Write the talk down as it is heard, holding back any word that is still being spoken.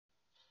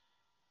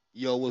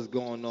Yo, what's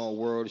going on,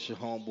 world? It's your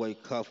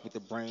homeboy Cuff with the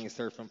Brain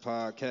Surfing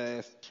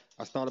Podcast.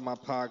 I started my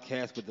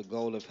podcast with the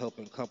goal of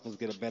helping couples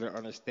get a better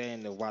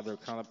understanding of why their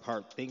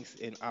counterpart thinks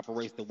and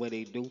operates the way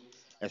they do.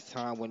 As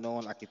time went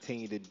on, I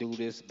continue to do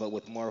this, but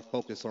with more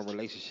focus on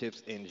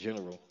relationships in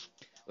general.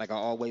 Like I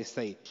always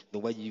say, the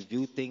way you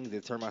view things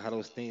determine how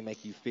those things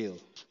make you feel.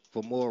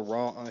 For more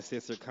raw,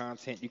 uncensored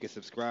content, you can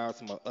subscribe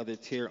to my other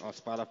tier on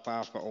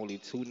Spotify for only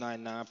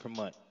 $2.99 per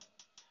month.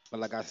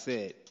 But like I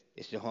said,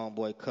 it's your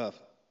homeboy Cuff.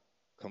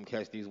 Come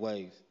catch these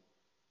waves.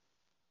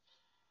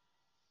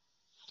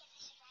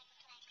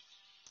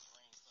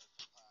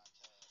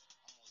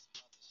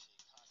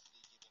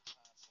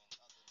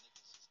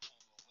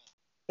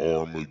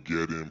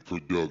 Armageddon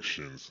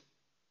Productions.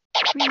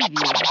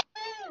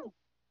 Preview.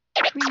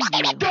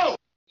 Preview.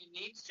 He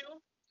needs to,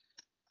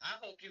 I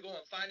hope you go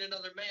and find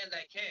another man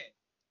that can,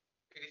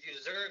 because you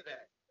deserve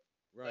that.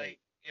 Right. Like,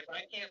 if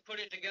I can't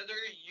put it together,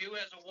 you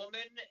as a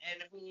woman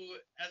and who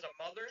as a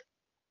mother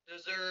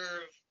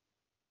deserve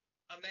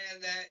a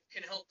man that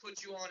can help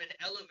put you on and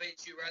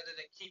elevate you rather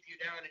than keep you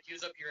down and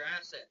use up your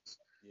assets.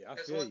 Yeah, I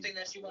Because feel one you. thing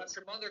that she watched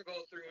her mother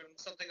go through, and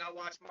something I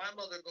watched my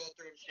mother go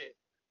through, and shit.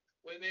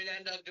 Women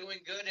end up doing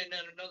good, and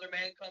then another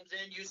man comes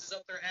in, uses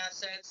up their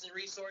assets and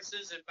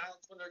resources, and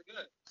bounce when they're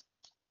good.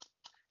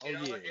 Oh You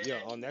know, yeah,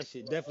 yeah. and On that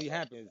shit definitely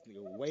happens.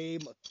 Nigga,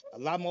 a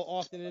lot more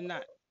often than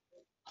not.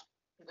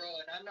 bro,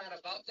 and I'm not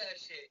about that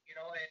shit, you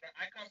know, and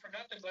I come from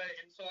nothing but,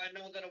 and so I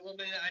know that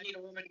I need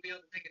a woman to be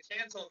able to take a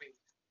chance on me.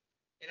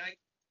 And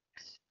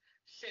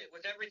shit,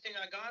 with everything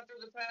I gone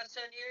through the past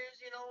 10 years,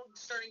 you know,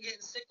 starting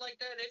getting sick like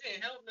that, it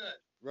didn't help none.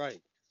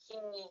 Right.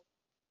 So,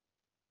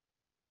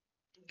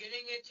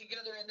 getting it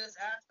together in this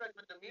aspect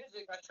with the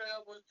music, was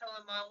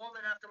telling my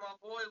woman after my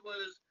boy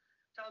was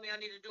telling me I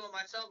need to do it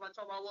myself. I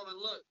told my woman,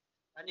 look,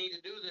 I need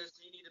to do this.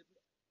 You need to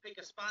pick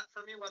a spot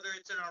for me, whether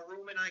it's in our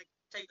room and I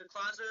take the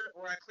closet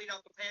or I clean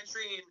out the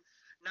pantry and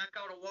knock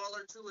out a wall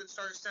or two and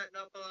start setting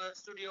up a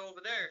studio over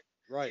there.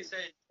 She Right.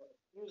 said,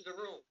 use the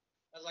room.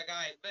 I was like,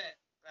 I bet.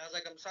 I was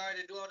like, I'm sorry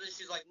to do all this.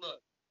 She's like, look,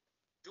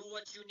 do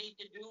what you need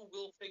to do.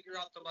 We'll figure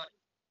out the money.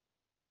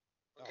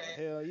 Oh Okay?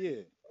 hell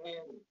yeah.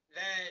 And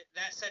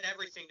that said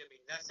everything to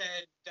me. That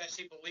said that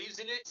she believes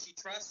in it, she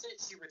trusts it,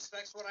 she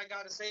respects what I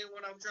gotta say and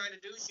what I'm trying to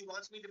do. She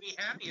wants me to be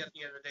happy at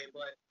the end of the day.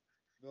 But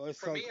Bro, it's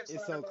for so me, it's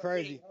it's not so about being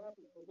crazy.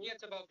 happy. For me,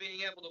 it's about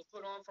being able to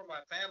put on for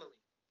my family.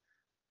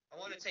 I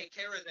want to take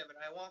care of them, and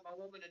I want my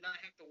woman to not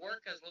have to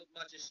work as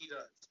much as she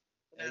does,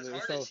 and Hey, as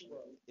look, hard as she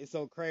does. it's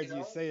so You crazy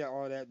you know? say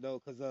all that though,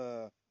 cause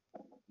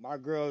my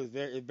girl is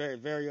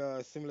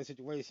very similar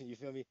situation. You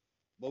feel me?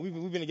 But we've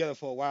been together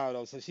for a while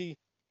though, so she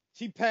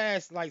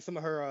passed like some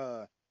of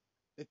her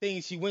the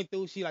things she went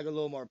through. She like a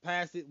little more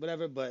past it,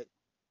 whatever. But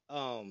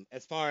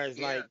as far as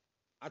Yeah. like,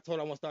 I told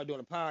her I want to start doing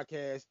a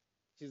podcast.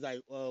 She's like,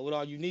 what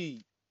all you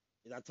need?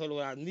 And I told her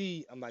what I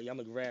need. I'm like, yeah, I'm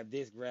gonna grab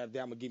this, grab that.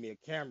 I'm gonna give me a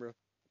camera,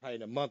 probably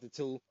in a month or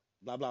two.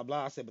 Blah blah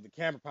blah. I said, but the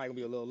camera probably gonna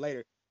be a little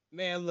later.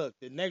 Man, look,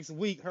 the next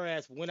week her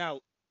ass went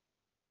out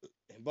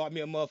and bought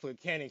me a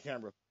motherfucking Canon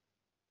camera.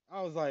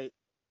 I was like,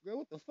 girl,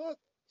 what the fuck?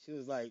 She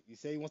was like, you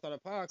say you want to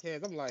start a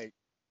podcast? I'm like,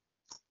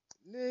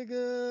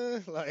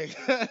 nigga, like,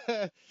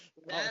 I,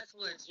 That's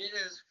legit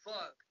as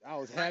fuck. I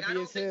was Like, I happy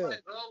don't as think my hell.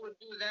 girl would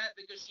do that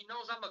because she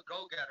knows I'm a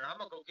go getter. I'm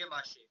gonna go get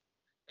my shit.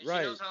 And she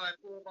Right. knows how I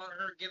feel about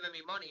her giving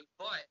me money.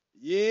 But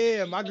if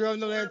Yeah, she my girl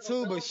takes know care that of a too,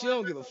 bill but and she buy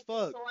don't her give a something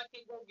fuck. so I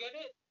can go get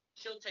it,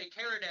 she'll take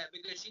care of that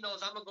because she knows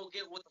I'm gonna go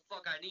get what the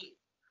fuck I need.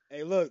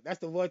 Hey, look, that's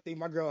the one thing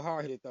my girl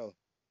hard headed though.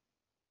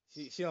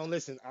 She don't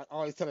listen. I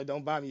always tell her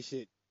don't buy me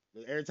shit.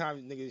 But every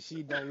time nigga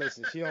she don't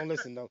listen. She don't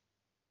listen though.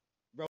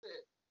 Bro.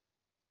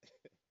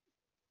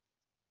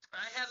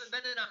 I haven't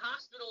been in a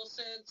hospital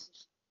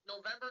since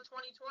November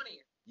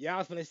 2020. Yeah, I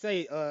was gonna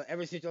say,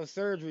 ever since your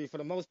surgery, for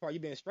the most part, you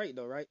been straight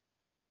though, right?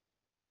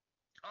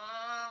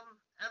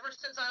 Ever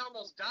since I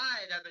almost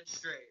died, I've been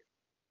straight.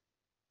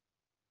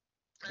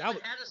 I That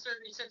was haven't had a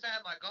surgery since I had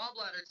my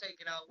gallbladder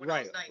taken out when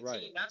I right, was right,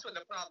 19. That's when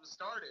the problem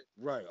started.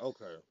 right.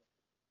 Okay.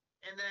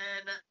 And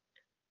then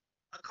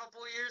a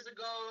couple of years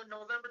ago,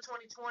 November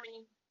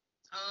 2020,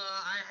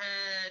 I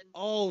had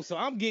Oh, so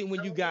I was in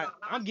a I'm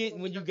hospital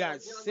getting when you because I got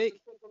was dealing with sick. the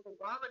cyclical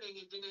vomiting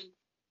and didn't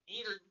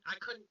either. I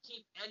couldn't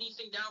keep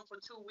anything down for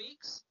 2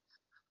 weeks.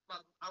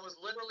 I was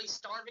literally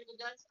starving to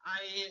death. I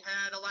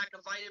had a lack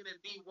of vitamin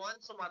B1,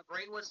 so my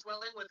brain was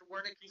swelling with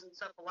Wernicke's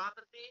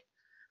encephalopathy.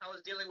 I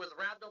was dealing with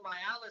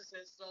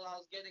rhabdomyolysis, so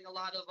I was getting a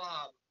lot of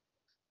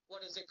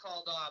what is it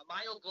called,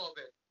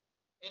 myoglobin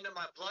into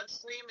my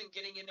bloodstream and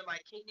getting into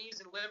my kidneys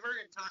and liver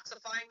and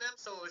toxifying them,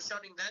 so it was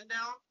shutting them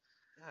down.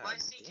 My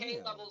God CK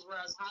damn. levels were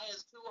as high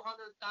as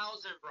 200,000,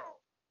 bro.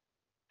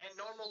 And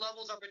normal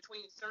levels are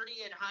between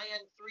 30 and high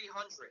end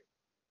 300.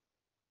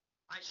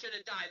 I should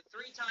have died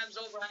 3 times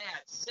over. I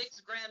had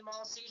 6 grand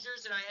mal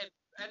seizures, and I had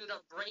ended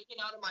up breaking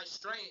out of my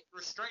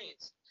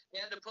restraints. They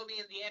had to put me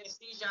in the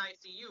anesthesia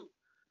ICU.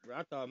 Bro,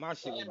 I thought my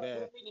They shit was had to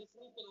bad. put me to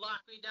sleep and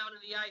lock me down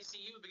in the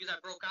ICU because I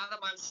broke out of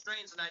my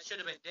restraints and I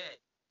should have been dead.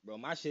 Bro,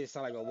 my shit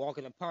sound like a walk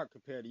in the park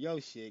compared to your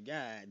shit.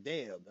 God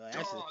damn, bro.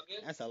 Dog,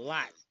 it That's a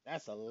lot.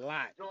 That's a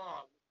lot.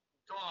 dog,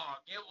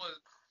 dog. It it was.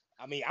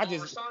 I mean, I We're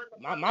just starting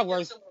to my finally get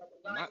worst someone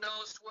my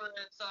diagnosed with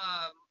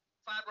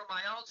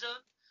fibromyalgia.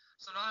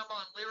 So now I'm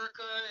on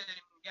Lyrica and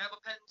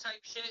gabapentin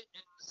type shit.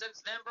 And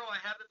since then, bro,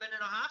 I haven't been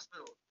in a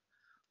hospital.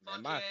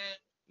 man,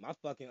 Fucking, my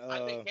fucking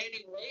I've been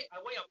gaining weight. I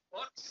weigh a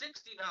buck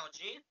 60 now,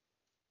 G.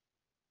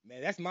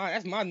 man, that's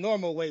my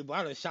normal weight, but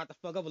I done shot the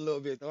fuck up a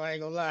little bit though. I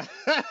ain't gonna lie.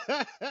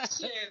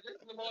 Shit, this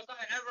is the most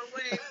I ever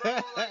weighed, bro.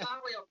 Like I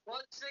weigh a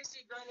buck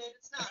 60. Granted,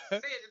 it's not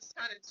fit. It's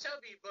kind of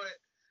chubby, but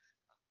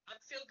I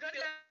feel good.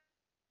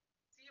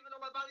 Even though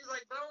my body's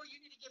like, bro,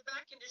 you need to get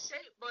back into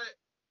shape. But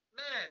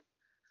man,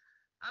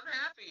 I'm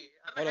happy.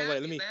 Hold on,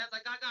 wait, Man.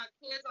 Like I got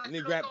kids. I let me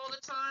cook grab. all the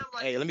time.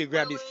 Like Hey, let me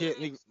grab these grilling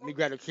kids. and Let me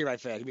grab the key right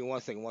fast. Give me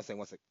 1 second.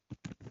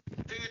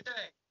 do your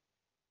thing.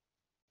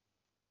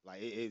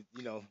 Like it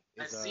you know,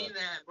 I it's seen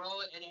that, bro.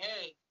 And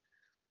hey,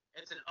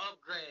 it's an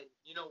upgrade.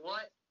 You know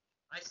what?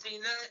 I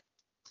seen that.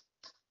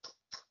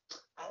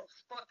 I'm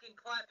fucking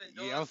clapping,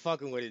 dog. yeah, I'm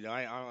fucking with it though.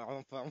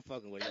 I'm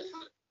fucking with it.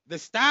 The I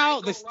style,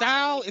 ain't the gonna lie.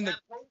 style Like and the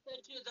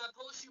that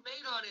post you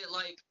made on it,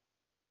 like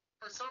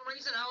for some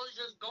reason I was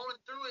just going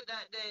through it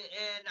that day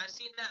and I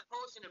seen that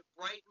post and it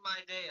brightened my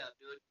day up,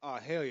 dude. oh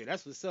hell yeah,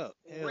 that's what's up.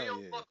 Hell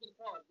Real yeah. fucking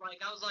fun.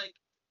 Like I was like,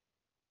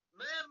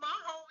 man, my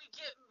homie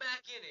getting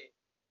back in it.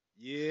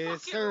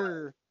 Yes, Fucking right.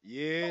 sir.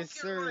 Yes,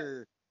 Fucking right.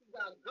 sir. He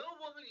got a good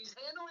woman. He's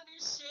handling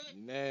his shit.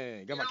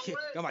 Man, You know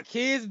what? got my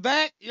kids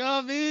back. You know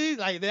what I mean?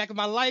 Like back in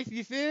my life.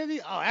 You feel me?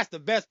 Oh, that's the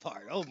best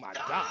part. Oh my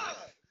god, Dog,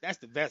 that's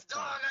the best dog,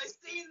 part. I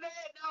seen that.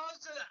 And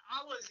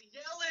I was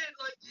yelling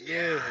like,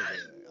 Yeah,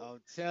 yes.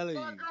 I'm telling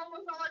My you. girl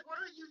was all like, what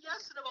are you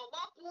yelling about?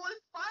 My boy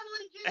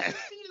finally getting to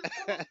see his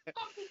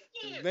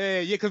motherfucking kid.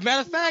 Man, yeah. Cause She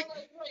was like,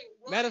 wait,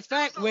 what? matter of I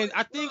fact, was all when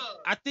like, bruh.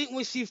 I think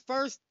when she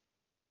first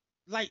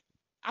like,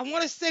 I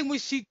want to say when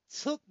she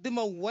took them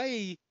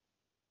away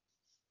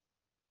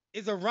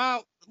is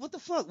around what the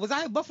fuck was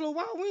I at Buffalo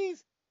Wild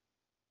Wings?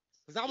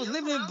 Cause I was It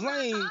was living in around that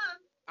Blaine. time.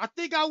 I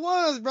think I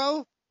was,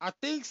 bro. I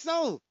think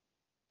so.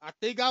 I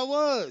think I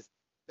was.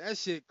 That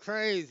shit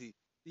crazy.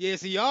 Yeah,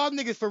 so y'all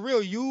niggas for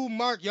real, you,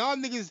 Mark, y'all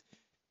niggas,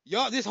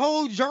 y'all, this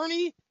whole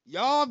journey,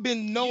 y'all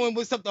been knowing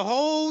what's up the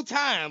whole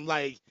time,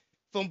 like,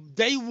 from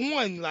day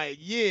one, like,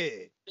 yeah.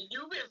 And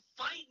you've been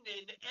fighting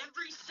in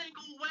every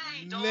single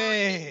way, dog.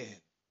 Man,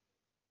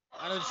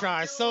 I done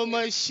tried so dude.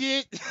 much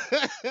shit.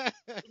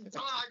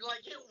 Dog,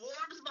 like, it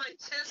warms my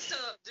chest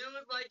up, dude.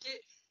 Like,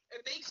 it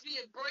makes me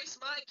embrace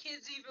my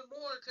kids even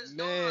more, because,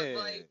 dog,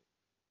 like,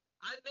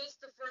 I missed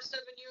the first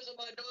 7 years of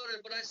my daughter,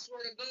 but I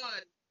swear to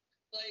God,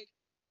 like,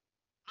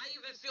 I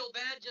even feel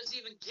bad just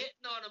even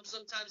getting on them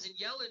sometimes and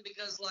yelling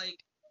because, like,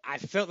 I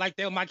felt like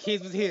that when my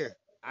kids was here.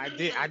 I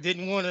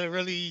didn't want to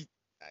really.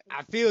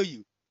 I feel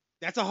you.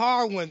 That's a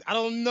hard one. I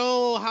don't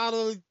know how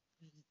to.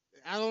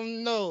 I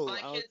don't know.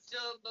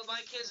 but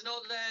my kids know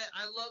that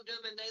I love them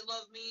and they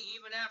love me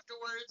even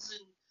afterwards,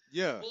 and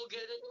Yeah. we'll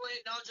get into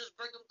it, and I'll just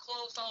bring them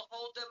close. I'll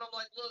hold them. I'm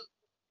like, look,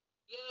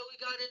 yeah, we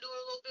got into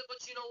it a little bit, but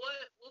you know what?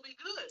 We'll be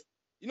good.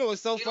 You know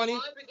what's so funny? You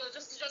know why? Because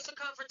this is just a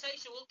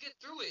confrontation. We'll get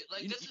through it.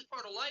 Like, this is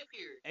part of life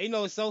here. And you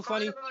know what's so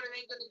funny? Crying about it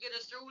ain't gonna get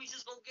us through. We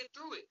just gonna get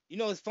through it. You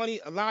know what's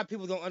funny? A lot of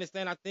people don't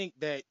understand. I think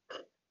that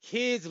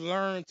kids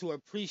learn to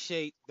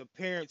appreciate the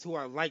parents who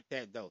are like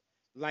that, though.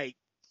 Like,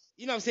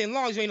 you know what I'm saying? As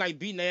long as you ain't like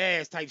beating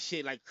their ass type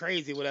shit, like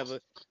crazy, whatever.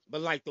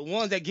 But like the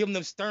ones that give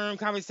them stern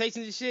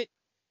conversations and shit,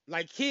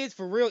 like kids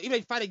for real, even if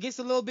they fight against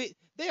a little bit,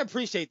 they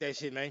appreciate that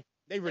shit, man.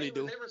 They really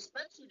do. They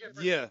respect you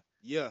differently. Yeah.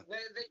 You're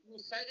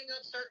setting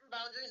up certain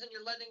boundaries and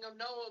you're letting them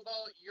know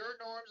about your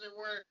norms and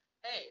where,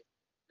 hey,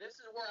 this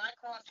is where I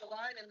cross the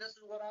line and this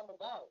is what I'm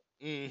about.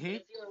 Mm-hmm.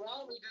 If you're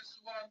around me, this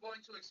is what I'm going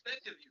to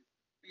expect of you.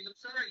 Because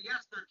I'm sorry,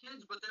 yes, they're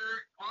kids, but there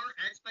are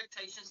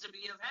expectations to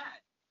be had.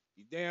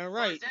 You damn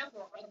right. For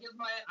example,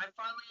 I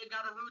finally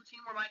got a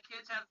routine where my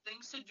kids have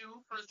things to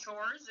do for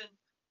chores, and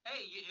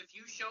hey, if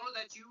you show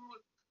that you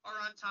are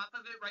on top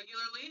of it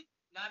regularly,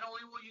 not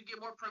only will you get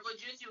more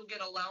privileges, you'll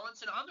get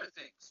allowance and other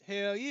things.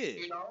 Hell yeah.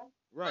 You know?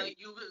 Right. Like,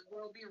 there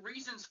will be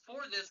reasons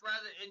for this,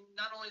 and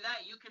not only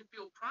that, you can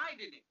feel pride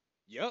in it.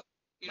 Yep.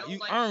 You know, you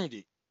earned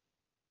it.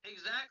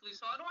 Exactly.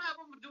 So I don't have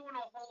them doing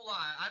a whole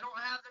lot. I don't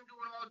have them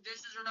doing all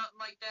dishes or nothing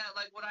like that.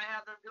 Like, what I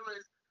have them do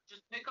is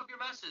just pick up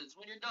your messes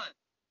when you're done.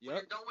 Yep. When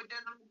you're done with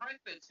dinner and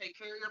breakfast, take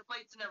care of your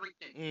plates and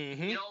everything.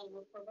 Mm-hmm. You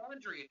know, for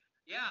laundry,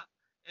 yeah.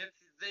 If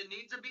it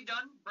needs to be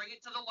done, bring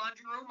it to the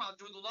laundry room. I'll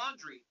do the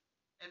laundry,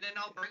 and then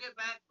I'll bring it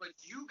back. But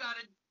you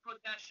gotta put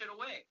that shit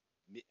away.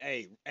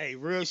 Hey,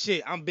 real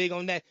shit. I'm big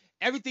on that.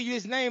 Everything you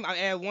just named, I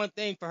add one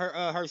thing for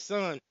her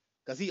son,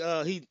 cause he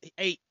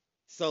 8,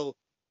 so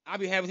I'll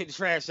be having to take the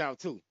trash out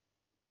too.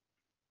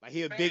 Like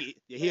he a big,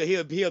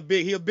 he a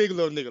big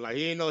little nigga. Like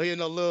he ain't no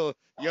little.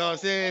 You know what I'm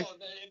saying? Oh,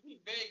 if he's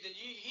big, then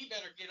he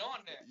better get on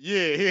there.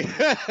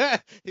 Yeah,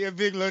 he a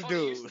big little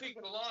dude. You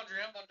speaking of laundry,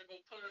 I'm about to go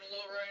put it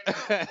low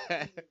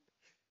right now.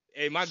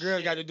 Hey, my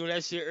girl got to do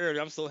that shit early.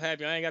 I'm so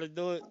happy I ain't got to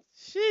do it.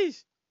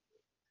 Sheesh.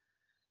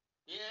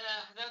 Yeah,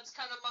 that's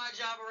kind of my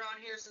job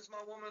around here since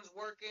my woman's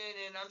working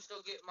and I'm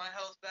still getting my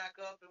health back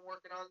up and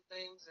working on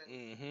things.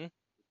 And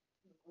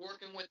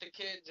working with the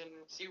kids, and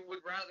she would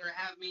rather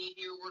have me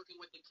here working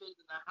with the kids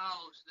in the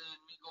house than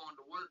me going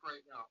to work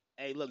right now.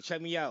 Hey, look,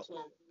 check me out.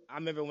 So I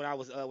remember when I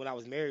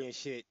was married and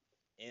shit,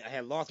 and I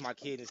had lost my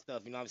kid and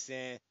stuff. You know what I'm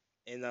saying?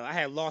 And I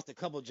had lost a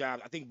couple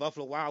jobs. I think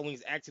Buffalo Wild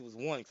Wings actually was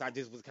one because I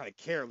just was kind of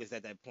careless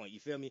at that point. You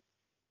feel me?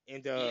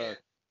 And yeah,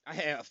 I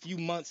had a few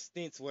months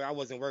stints where I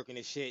wasn't working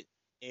and shit,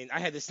 and I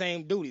had the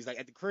same duties. Like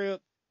at the crib,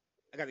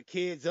 I got the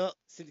kids up,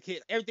 send the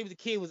kids. Everything with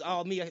the kid was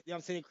all me. You know what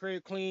I'm saying? The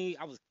crib clean.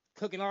 I was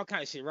cooking all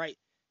kind of shit. Right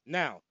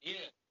now, yeah,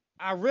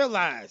 I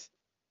realized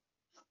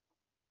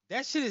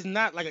that shit is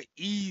not like an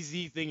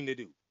easy thing to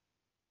do.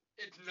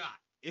 it's not.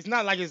 It's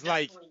not like it's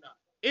like Definitely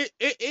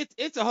not.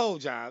 it's a whole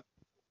job.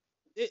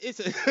 It's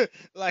a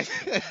like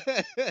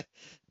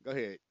go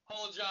ahead.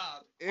 Whole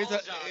job. It's Whole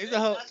a job. it's a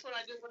And whole that's what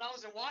I did when I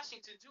was in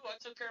Washington too. I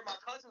took care of my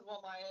cousins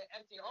while my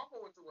auntie and uncle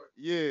went to work.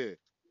 yeah.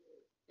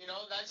 You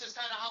know, that's just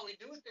kind of how we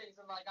do things.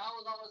 And like I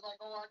was always like,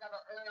 oh, I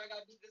gotta earn, I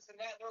gotta do this and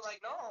that. And they're like,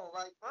 no,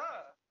 like,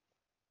 bruh,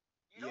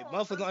 Yeah,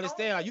 motherfuckers don't don't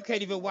understand. Like, you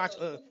can't even watch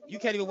the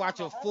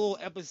a home. full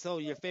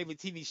episode of your favorite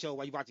TV show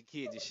while you watch your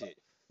kids and shit.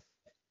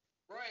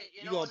 Right. You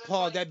You know, gonna and it's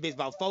pause like, that bitch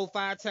about 4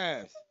 5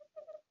 times.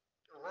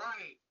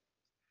 right.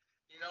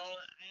 You know,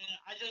 and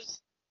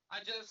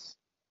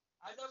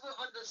I never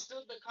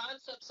understood the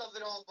concepts of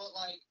it all, but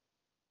like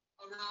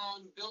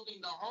around building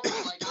the home,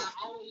 like I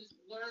always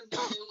learned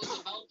that it was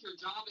about your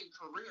job and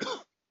career,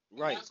 and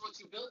Right. that's what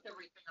you built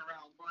everything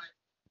around. But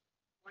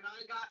when I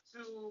got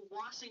to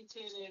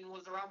Washington and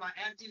was around my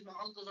aunties, my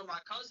uncles, and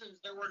my cousins,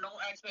 there were no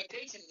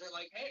expectations. They're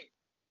like, hey,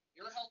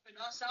 you're helping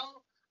us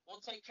out.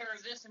 We'll take care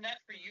of this and that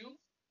for you.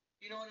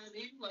 You know what I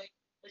mean? Like,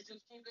 let's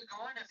just keep it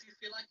going. If you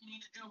feel like you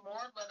need to do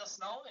more, let us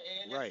know.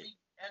 And if Right. we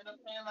end up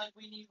feeling like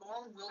we need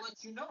more, we'll let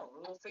you know.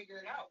 We'll figure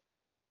it out.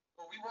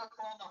 But we work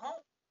around the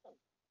home.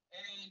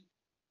 And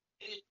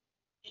it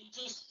it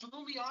just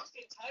threw me off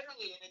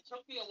entirely, and it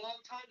took me a long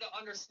time to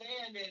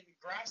understand and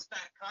grasp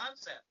that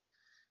concept.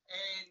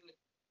 And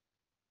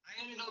I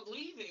ended up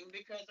leaving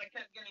because I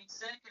kept getting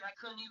sick and I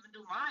couldn't even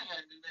do my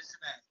end and this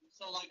and that.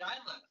 So like I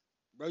left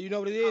Bro, you know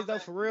what to it is come though,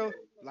 back for real? here.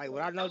 Like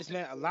what I Someone else noticed, to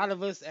man, do a it. lot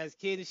of us as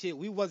kids and shit,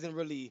 we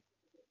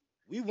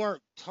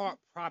weren't taught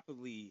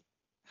properly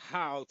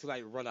how to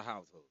like run a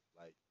household.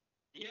 Like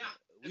Yeah,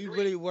 we agreed,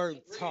 really weren't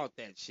agreed. taught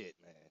that shit,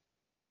 man.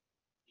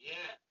 Yeah,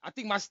 I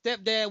think my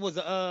stepdad was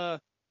a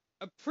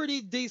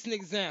pretty decent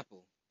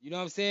example. You know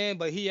what I'm saying?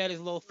 But he had his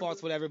little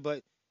faults, whatever.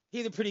 But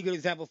he's a pretty good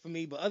example for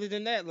me. But other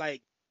than that,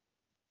 like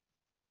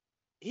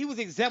he was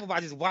an example by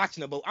just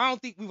watching him. But I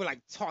don't think we were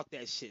like taught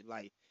that shit.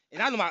 Like,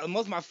 and I know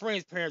most of my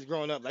friends' parents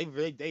growing up, like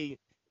they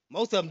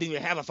most of them didn't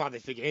even have a father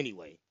figure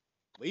anyway.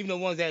 But even the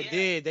ones that yeah,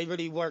 did, they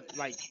really weren't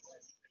like.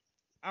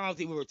 I don't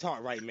think we were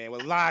taught right, man.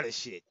 With a lot of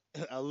shit,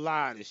 a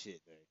lot of shit,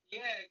 man. yeah.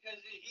 Because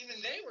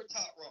even they were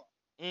taught wrong.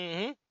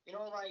 Mm-hmm. You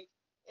know, like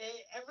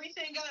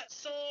everything got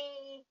so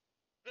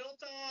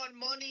built on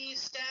money,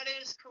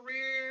 status,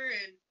 career,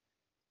 and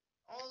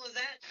all of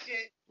that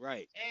shit,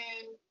 Right.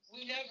 and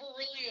we never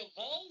really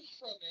evolved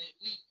from it.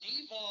 We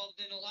devolved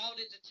and allowed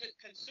it to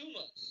consume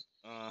us,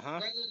 Uh-huh.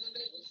 rather than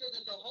making sure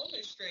that the home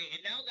is straight.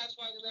 And now that's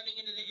why we're running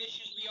into the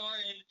issues we are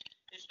in,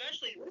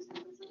 especially in this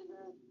country,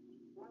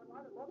 why a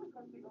lot of other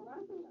countries are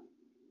laughing at.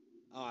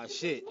 Oh Because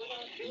shit. what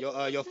our kids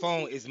are Your doing.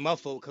 phone is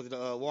muffled because of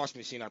the wash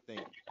machine, I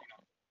think.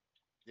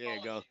 There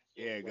you go. Apologies.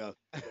 There you go.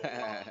 I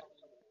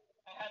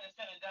had to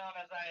set it down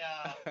as I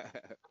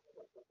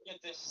get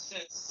this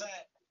shit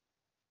set.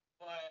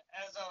 But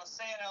as I was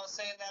saying that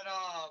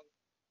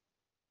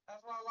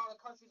that's why a lot of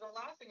countries are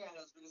laughing at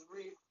us because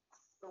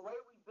the way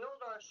we build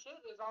our shit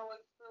is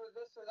always through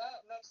this or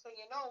that. Next thing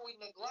you know, we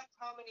neglect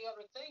how many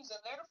other things, and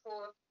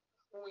therefore,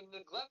 when we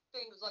neglect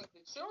things like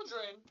the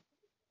children,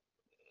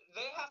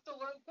 they have to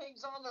learn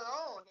things on their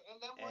own, and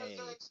then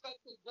they're Hey,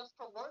 expected just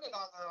to learn it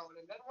on their own.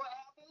 And then what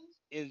happens?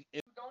 in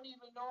You don't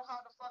even know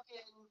how to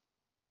fucking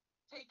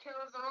take care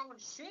of their own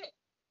shit,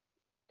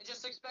 and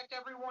just expect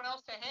everyone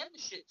else to hand the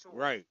shit to them.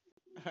 right.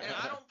 And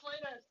I don't play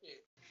that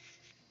shit.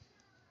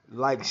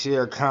 Like,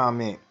 share,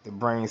 comment the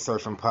Brain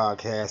Surfing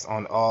Podcast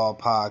on all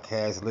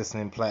podcast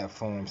listening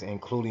platforms,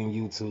 including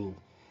YouTube.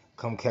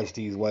 Come catch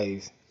these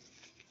waves.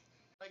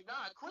 Like,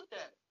 nah, quit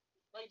that.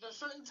 Like, there's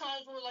certain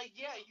times where, like,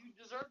 yeah, you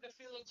deserve to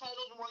feel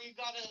entitled and where you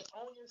gotta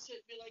own your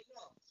shit and be like,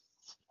 no,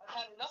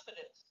 I've had enough of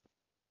this.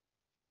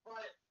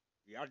 But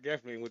Yeah, I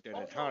definitely with that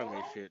autonomy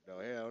overall, shit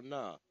though. Hell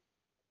no.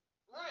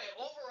 right,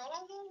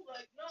 overall, though,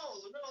 like, no,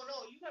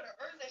 you gotta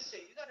earn this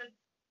shit. You gotta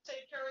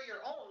take care of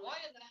your own. Why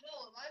in the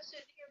hell am I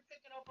sitting here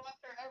picking up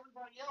after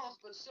everybody else,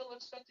 but still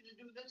expected to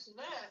do this and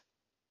that,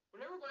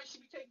 when everybody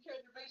should be taking care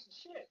of their basic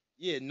shit?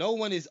 Yeah, no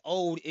one is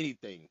owed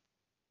anything.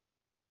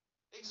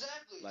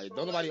 Exactly. Like, So,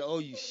 don't nobody like, owe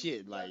you people shit.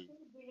 use that Like,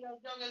 thing being as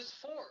young as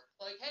 4.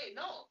 Like, hey,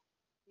 no,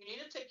 you need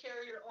to take care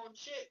of your own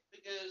shit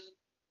because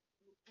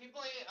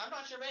people ain't. I'm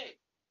not your mate.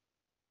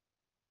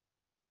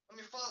 I'm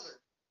your father.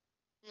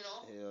 You know,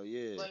 hell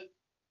yeah. like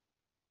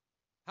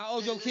How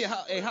old your this kid? is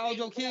Hey, what how me old and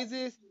your Dad kids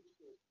is?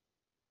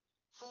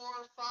 4,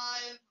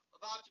 5,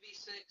 about to be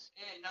 6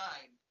 and 9.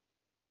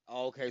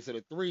 Oh, okay, so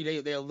the three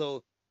they're a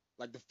little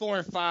like the 4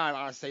 and 5.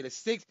 I say the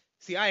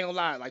See, I ain't gonna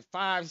lie, like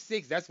 5,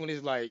 6, that's when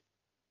it's like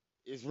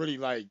it's really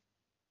like,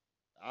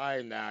 all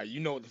right now, you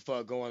know what the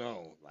fuck going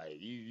on. Like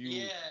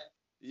Yeah,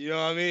 you know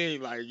what I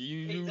mean? Like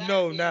you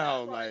know exactly. And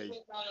now, that's why I like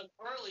get on them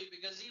early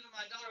because even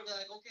my daughter will be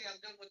like, okay, I'm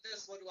done with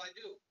this. What do I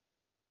do?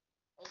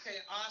 Okay,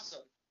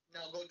 awesome.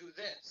 Now go do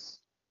this.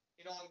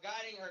 You know, I'm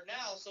guiding her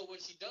now, so when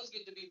she does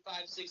get to be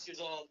 5, 6 years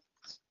old,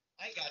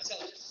 I ain't gotta tell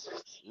her.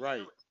 She can do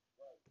right. it.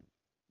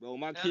 But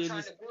And I'm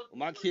trying to build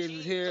when these my kids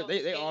is routines here, so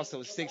they they get in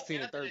also the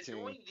 16 and habit of 13.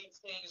 doing these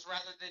things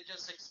rather than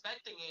just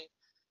expecting it.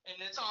 And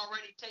it's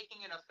already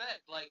taking an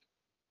effect. Like,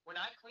 when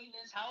I clean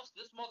this house,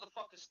 this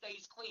motherfucker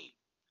stays clean.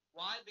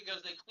 Why?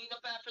 Because they clean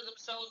up after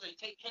themselves, they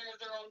take care of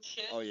their own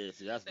shit, Oh yeah,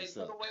 see that's they what's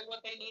put up. away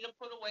what they need to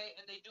put away,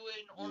 and they do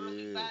it in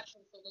orderly Yeah.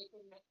 fashion so they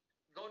can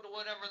go to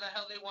whatever the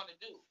hell they want to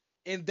do.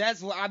 And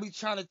that's what I be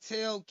trying to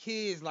tell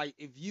kids. Like,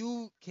 if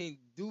you can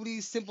do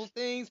these simple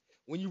things,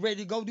 when you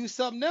ready to go do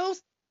something else,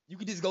 you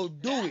can just go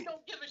do Dad it.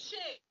 don't give a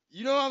shit.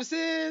 You know what I'm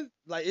saying?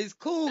 Like, it's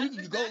cool. You That's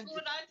can go, exactly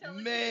what I tell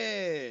the kids.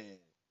 man.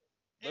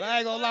 But And I it's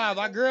ain't gonna funny lie,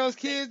 my because girls'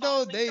 they kids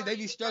though, finally they starting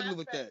be to struggling grasp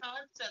with that that.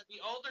 concept. The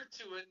older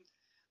two, and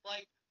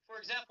like for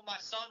example, my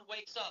son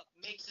wakes up,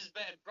 makes his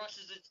bed,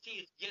 brushes his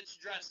teeth, gets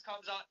dressed,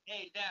 comes out.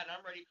 Hey, Dad,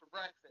 I'm ready for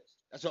breakfast.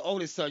 That's your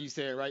oldest son, you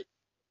said, right?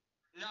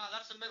 No,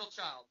 that's the middle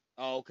child.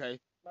 Oh, okay.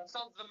 My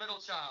son's the middle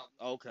child.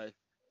 Okay.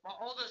 My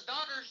oldest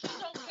daughter, she's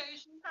okay.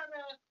 She's kind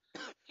of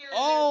here and there, but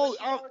Oh, she's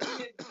already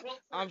been built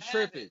for I'm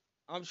tripping. habit.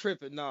 I'm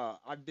tripping. Nah,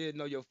 I did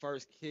know your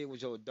first kid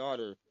was your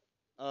daughter.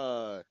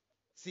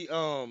 See,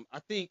 I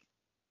think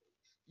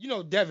you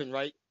know Devin,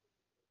 right?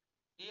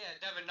 Yeah,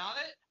 Devin, not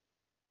it.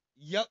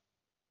 Yep.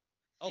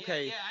 Yeah,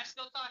 Okay. yeah, I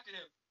still talk to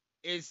him.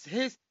 Is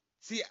his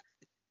see?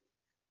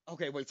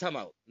 Okay, wait. Time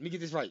out. Let me get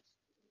this right.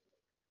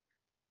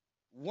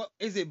 What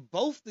is it?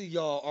 Both of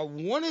y'all or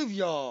one of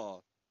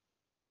y'all?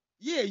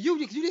 Yeah,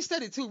 you just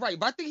said it too, right?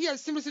 But I think he had a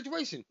similar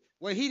situation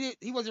where he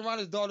wasn't around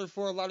his daughter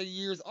for a lot of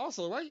years,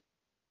 also, right?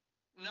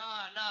 Nah.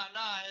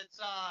 It's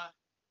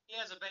he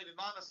has a baby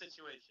mama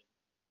situation.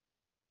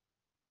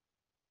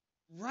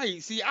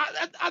 Right. See,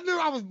 I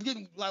remember I was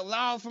getting like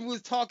loud from who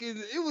was talking.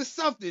 It was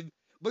something,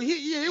 but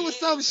yeah, it was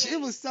Yeah, some yeah.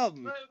 It was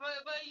something. But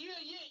you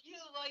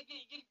like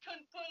you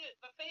couldn't put it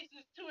the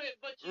faces to it,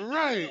 but you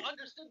Right.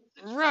 understood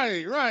the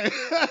Right. situation. Right.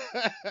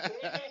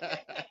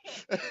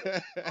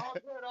 All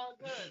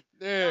good.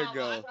 There you Nah,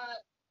 but I go. got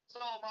so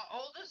my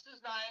oldest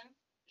is 9.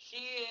 She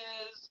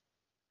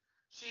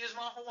is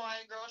my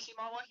Hawaiian girl. She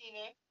my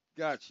wahine,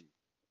 Got you.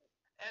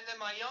 and then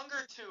my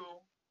younger two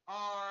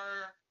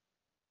are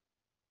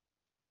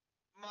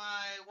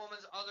my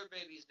woman's other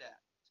baby's dad,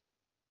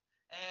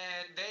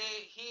 and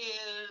he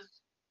is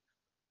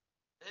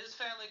his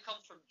family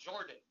comes from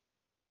Jordan.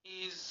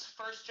 He's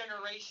first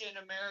generation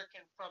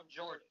American from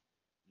Jordan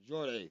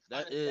Jordan, on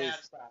that his is.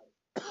 dad's side.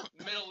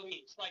 Middle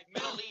East, like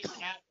Middle East,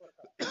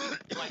 Africa,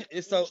 like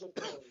It's so. Egypt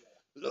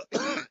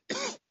area.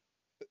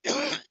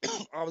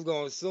 I was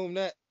gonna assume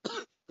that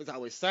because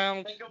how it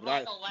sounds, Think of but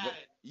like Aladdin.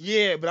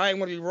 yeah, but I ain't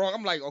want to be wrong.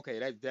 I'm like, okay,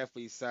 that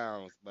definitely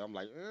sounds, but I'm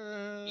like,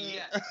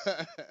 Yes.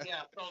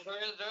 Yeah, so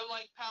they're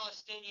like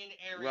Palestinian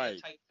area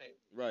right, type thing.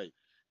 right,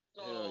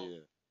 So hell yeah,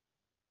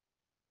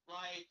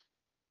 like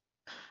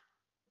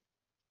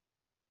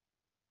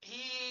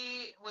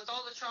he with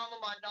all the trauma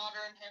my daughter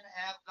and him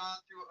have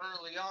gone through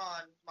early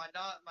on, my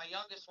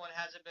youngest one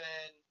hasn't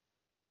been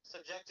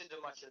subjected to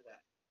much of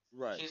that.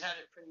 right, He's had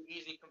it pretty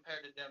easy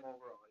compared to them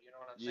overall, you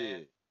know what I'm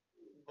yeah, saying?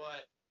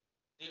 But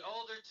the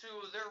older two,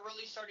 they're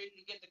really starting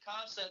to get the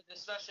concept,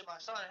 especially my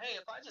son, hey,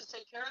 if I just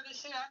take care of this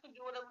shit, I can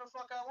do whatever the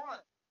fuck I want.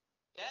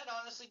 Dad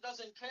honestly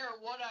doesn't care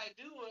what I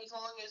do as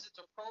long as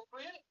it's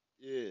appropriate,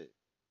 yeah,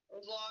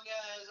 as long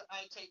as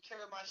I take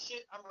care of my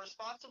shit, I'm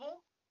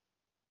responsible,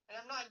 and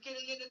I'm not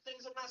getting into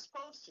things I'm not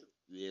supposed to.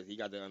 yeah. He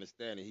got to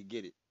understand it. He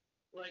get it.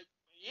 Like,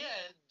 yeah,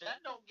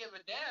 Dad don't give a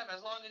damn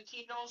as long as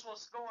he knows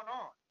what's going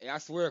on. And I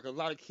swear, 'cause a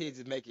lot of kids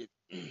just make it,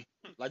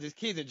 like just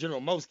kids in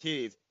general, most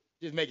kids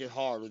just make it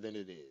harder than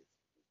it is.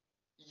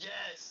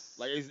 Yes.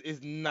 Like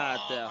it's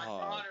not that My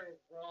hard. daughter,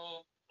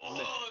 bro. Man.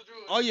 Dude.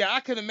 Oh yeah, I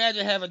could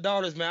imagine having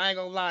daughters, man. I ain't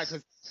gonna lie,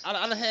 cause I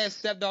done had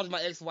stepdaughters,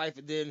 my ex-wife,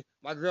 and then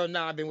my girl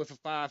now I've been with for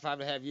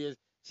 5.5 years.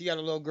 She got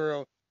a little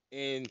girl,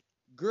 and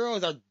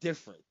girls are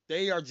different.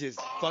 They are just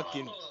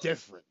fucking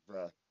different,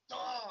 bro. Dog.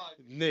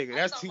 Nigga, I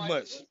that's thought too my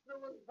much. sister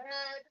was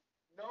bad.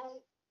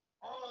 No.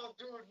 Oh,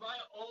 dude, my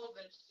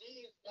oldest,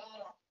 she's got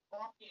a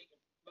fucking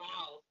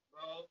mouth,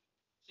 bro.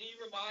 She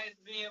reminds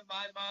me of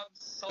my mom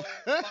so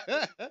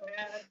fucking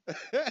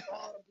bad.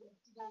 Oh, dude,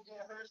 she gonna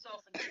get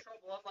herself into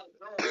trouble. I'm like,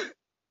 bro,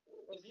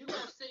 if you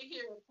gonna sit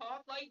here and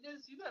talk like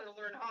this, you better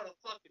learn how to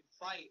fucking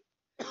fight.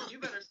 You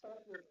better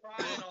stop your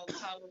crying all the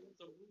time with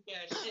some weak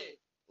ass shit.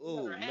 You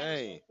Oh better handle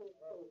man. that shit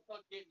or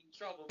fuck getting in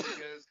trouble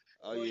because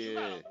Oh bro, you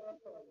got yeah. a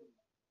mouth on you.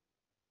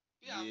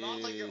 You got a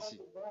mouth like Yeah. your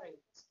Uncle Brian.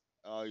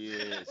 Oh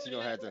yeah. She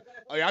gonna have to.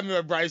 Oh yeah, I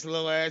remember Bryce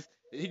little ass.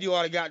 He do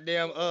all the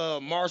goddamn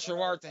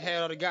martial arts and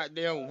had all the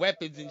goddamn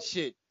weapons and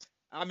shit.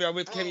 I remember I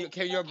went to Bro, came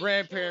to your fucking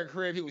grandparent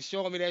killer. crib. He was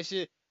showing me that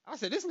shit. I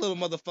said, this little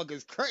motherfucker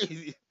is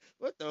crazy.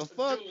 What the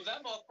fuck? Dude,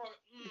 that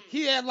motherfucker.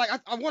 he had like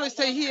I want to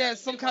I say love he had having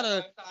some him kind on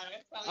of my side.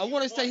 I tell I you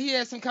want to say what. he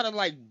had some kind of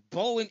like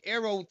bow and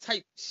arrow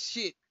type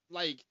shit,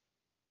 like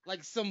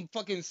some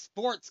fucking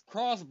sports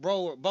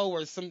crossbow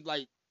or some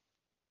like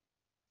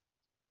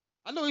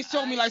I know he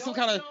showed me I like some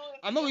don't kind of know if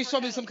I he know he ever showed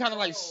me had some a kind of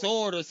like bow.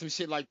 sword or some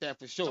shit like that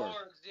for sure.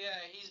 Swords, yeah,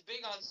 he's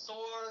big on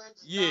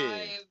swords, Yeah.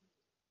 knives,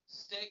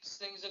 sticks,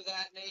 things of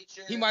that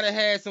He nature. might have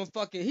had some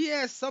fucking he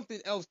had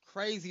something else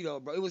crazy though,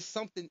 bro. It was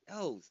something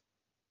else.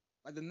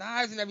 Like the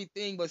knives and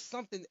everything, but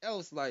something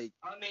else like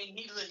I mean,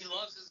 he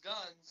loves his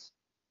guns.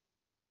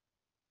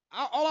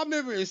 all I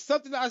remember is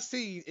something I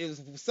seen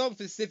is something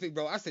specific,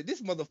 bro. I said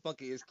this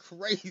motherfucker is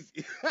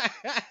crazy.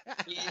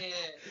 Yeah,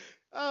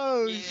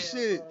 Oh yeah,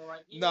 shit. bro.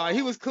 Like, Nah,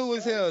 he was cool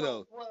as Bryce hell don't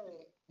though.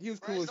 play. He was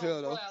cool Bryce as don't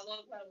hell play. though. I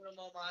love having him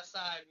on my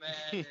side,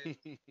 man.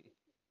 And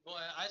boy,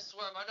 I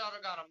swear, my daughter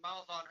got a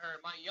mouth on her.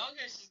 My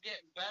youngest is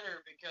getting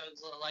better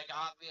because, like,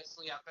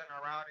 obviously I've been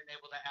around and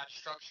able to add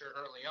structure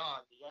early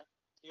on.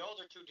 The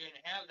older two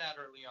didn't have that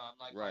early on,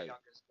 like my Right.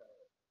 youngest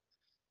does.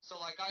 So,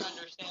 like, I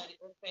understand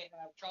if they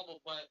have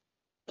trouble, but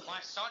my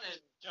son is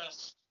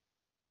just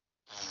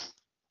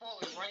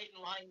falling right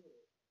in line with it.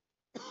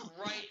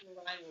 Right in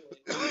line with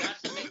it. And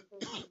that's the main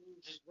thing he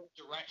needs is this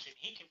direction.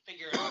 He can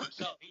figure it out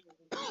himself. He just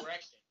needs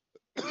direction.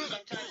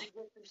 Sometimes he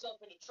gets himself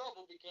into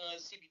trouble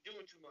because he be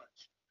doing too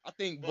much. I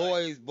think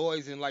But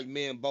boys and like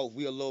men both,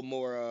 we a little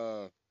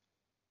more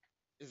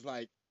it's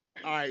like,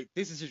 all right,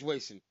 this is the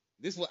situation.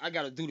 This is what I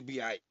gotta do to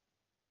be alright.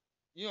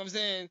 You know what I'm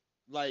saying?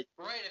 Like,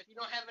 right, if you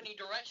don't have any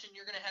direction,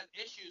 you're gonna have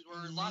issues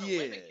where a lot of yeah.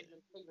 women can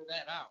just figure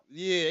that out.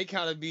 Yeah, it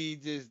kind of be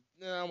just,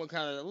 I'm gonna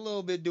kind of a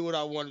little bit do what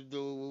I want to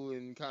do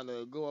and kind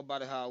of go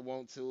about it how I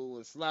want to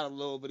and slide a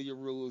little bit of your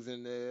rules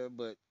in there.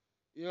 But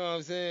you know what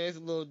I'm saying? It's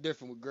a little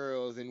different with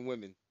girls and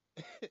women.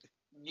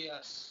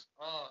 Yes.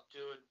 Oh,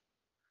 dude.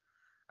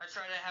 I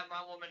try to have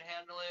my woman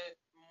handle it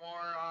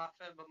more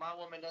often, but my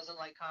woman doesn't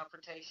like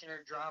confrontation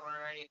or drama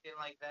or anything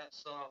like that.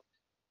 So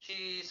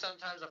she's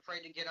sometimes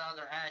afraid to get on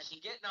their ass.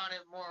 She's getting on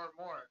it more and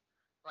more.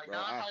 Like Bro,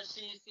 now, how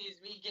she sees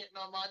me getting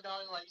on my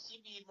dog, like she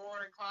be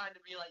more inclined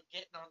to be like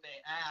getting on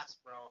their ass,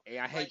 bro. hey,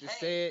 I hate Like, to hey,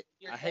 say it.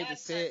 your I hate to dad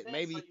say said it. this, so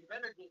Maybe you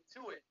better get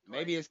to it.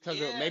 maybe Like, it's cause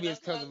of yeah, maybe it's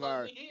that's what cause I of love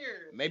our to hear.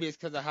 maybe it's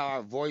cause of how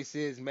our voice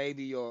is,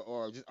 maybe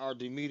or just our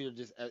demeanor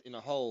just in a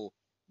whole.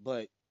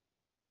 But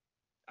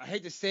I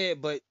hate to say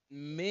it, but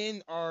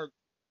men are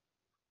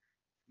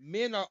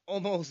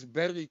almost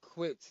better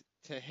equipped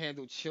to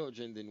handle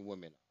children than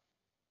women.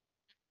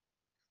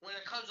 When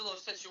it comes to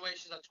those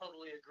situations, I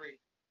totally agree.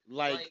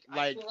 Like Like, I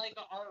like feel like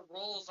our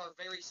roles are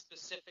very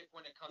specific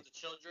when it comes to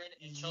children,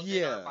 and children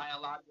are yeah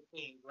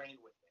biologically ingrained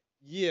with it.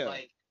 yeah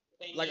Like,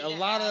 they like need a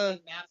to lot have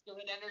of a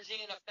masculine energy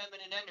and a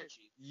feminine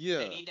energy. They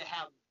yeah. need to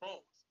have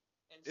both.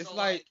 And It's so,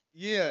 like like,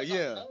 yeah as a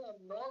yeah man,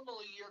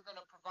 normally you're going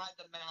to provide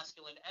the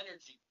masculine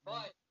energy.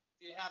 But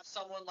if you have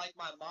someone like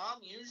my mom,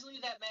 usually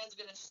that man's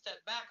going to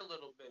step back a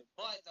little bit.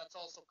 But that's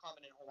also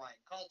common in Hawaiian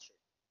culture.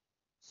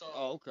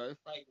 oh So, okay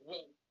like,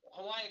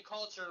 Hawaiian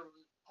culture,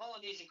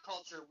 Polynesian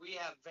culture, we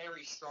have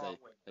very strong say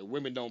women. that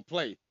women don't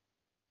play.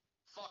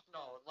 Fuck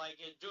no. Like,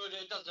 dude,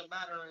 it doesn't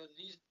matter.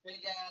 These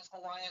big ass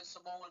Hawaiian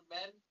Samoan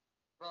men,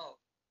 bro,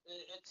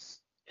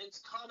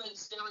 it's common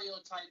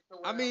stereotype to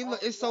I where, mean, look,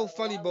 oh, it's you got so a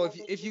funny, Hawaiian bro.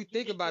 woman, If you you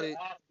think get about your it,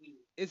 ass beat.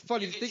 it's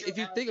funny. You get your If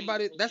you ass think about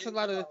beat it, because that's a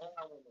lot you're of a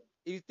Hawaiian woman.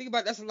 if you think about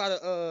it, that's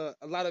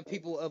a lot of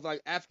people of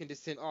like African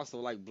descent also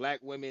like black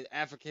women,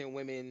 African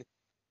women,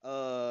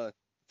 uh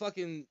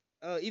fucking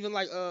even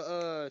like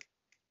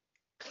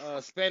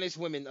Spanish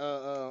women,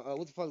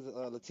 what the fuck is it?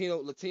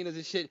 Latinas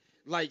and shit.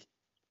 Like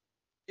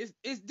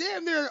it's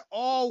damn near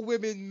all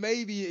women,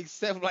 maybe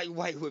except like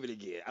white women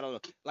again. I don't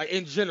know. Like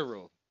in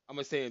general, I'm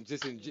gonna say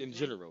just in Hmm.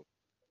 general.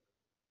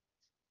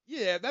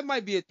 Yeah, that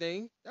might be a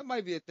thing. That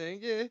might be a thing.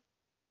 Yeah,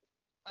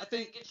 I I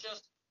think. think it's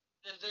just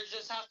there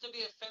just has to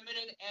be a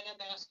feminine and a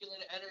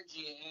masculine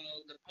energy,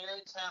 and the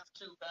parents have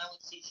to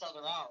balance each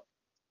other out.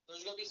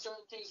 There's gonna be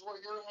certain things where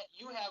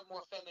you have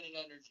more feminine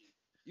energy.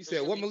 You There's said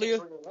gonna what, be things Malia?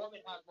 where your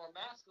woman has more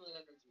masculine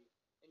energy,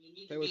 and you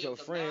need Play to with be your able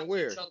to friend. match each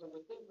Where? other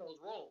within those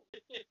roles.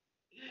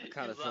 I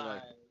kind He's of feel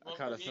like. like, I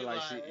kind of feel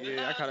like Eli. she.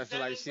 Yeah, I kind of feel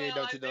That like is she ain't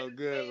up to like no made his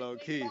good, face low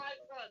big key. time.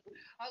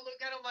 I look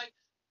at him like,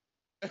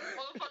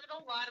 motherfucker,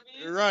 don't lie to me.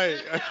 Right.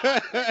 I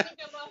just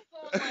look at my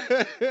son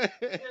like,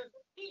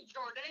 he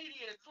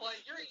Jordanians. Like,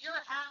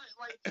 you're having,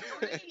 like,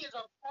 Jordanians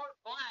are part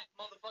black,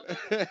 motherfucker.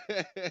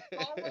 So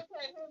I'll look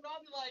at him and I'll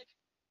be like,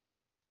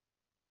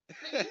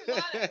 nigga, you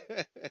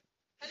lied.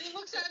 And he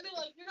looks at me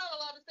like, you're not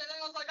allowed to say that.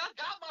 I was like, I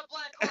got my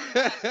black card, you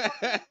ass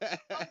fucker.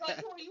 I was like,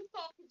 who are you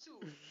talking to?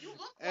 You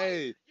look white.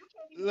 Hey, You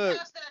can't even look.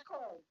 pass that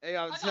card. Hey,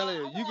 I'm telling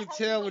you, I you got can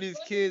tell when homeboys these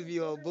living kids in be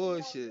on Florida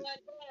that have bullshit.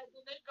 black dads,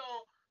 and they go,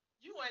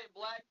 you ain't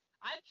black.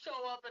 I'd show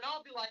up and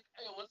I'll be like,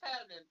 hey, what's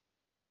happening?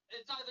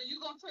 It's either you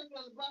gonna treat me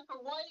as black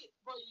or white,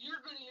 but you're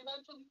gonna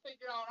eventually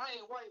figure out I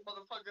ain't white,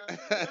 motherfucker.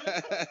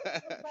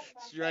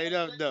 Straight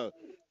up though.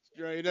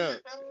 Straight up.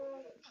 Hey,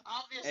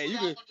 Obviously, you I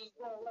can don't just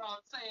go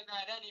around saying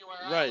that anywhere.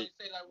 I right. only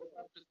say that with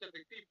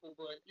specific people,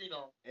 but you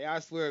know. Hey, I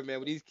swear, man,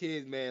 with these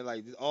kids, man,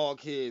 like all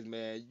kids,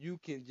 man, you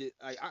can just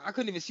like I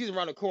couldn't even see her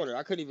around the corner.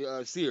 I couldn't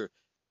even see her.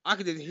 I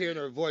could just hear in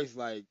her voice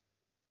like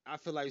I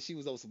feel like she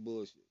was on some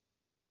bullshit.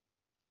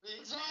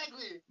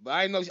 Exactly. But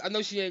I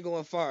know she ain't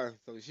going far,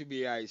 so she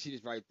be alright. She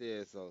just right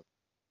there, so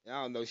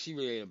I don't know. She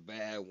really ain't a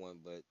bad one,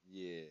 but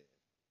yeah.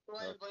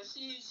 Right, but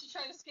she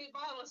tried to skate by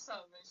with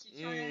something. And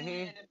she tried, Mm-hmm.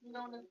 and if you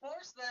don't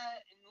enforce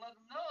that and let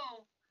them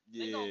know,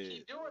 they gonna Yeah.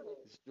 keep doing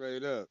it.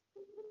 Straight up.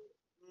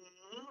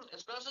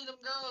 Especially them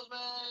girls,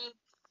 man.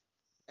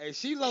 Hey,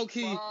 Big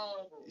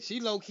problem. she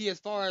low key as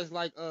far as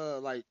like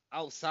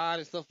outside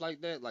and stuff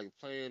like that, like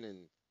playing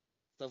and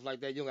stuff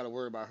like that. You don't gotta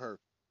worry about her.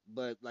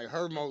 But like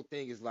her more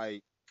thing is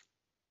like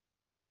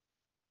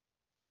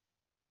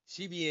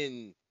she be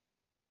in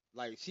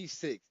like she's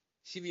 6.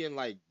 She be in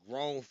like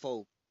grown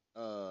folk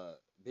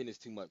business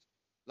too much.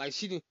 Like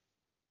she do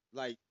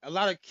like a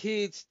lot of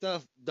kids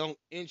stuff don't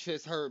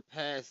interest her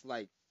past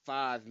like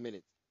 5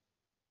 minutes.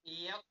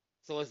 Yep.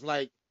 So it's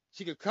like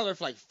she could color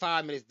for like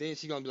 5 minutes, then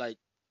she gonna be like,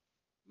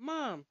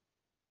 Mom,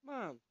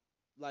 Mom.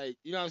 Like,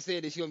 you know what I'm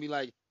saying? Then she gonna be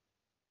like,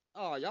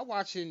 oh, y'all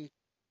watching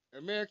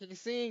American Can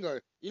Sing?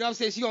 Or, you know what I'm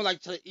saying? She gonna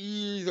like try to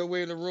ease her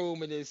way in the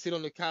room and then sit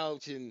on the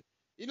couch and,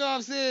 you know what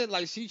I'm saying?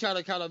 Like, she try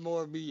to kind of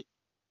more be,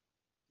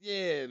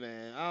 yeah,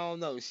 man. I don't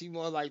know. She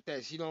more like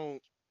that. She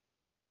don't,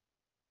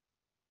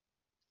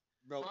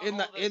 bro, My in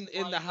the oldest is in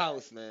the like that.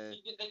 house, man.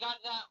 They got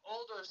that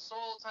older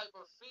soul type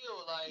of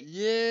feel,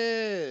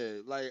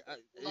 Yeah, like like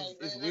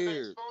it's they've been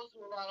weird. exposed to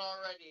a lot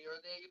already, or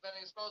they've been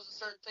exposed to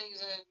certain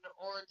things, and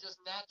or just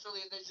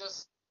naturally they're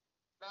just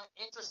not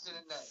interested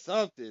in that.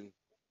 Something.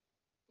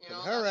 You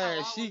Cause know, her that's how ass, I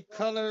was she growing up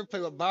color, play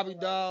too. with Barbie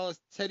dolls,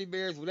 teddy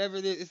bears, whatever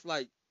it is. It's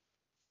like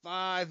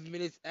 5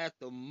 minutes at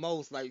the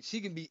most. Like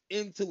she can be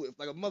into it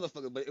like a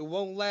motherfucker, but it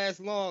won't last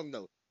long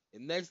though.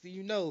 And next thing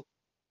you know,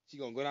 she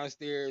gonna go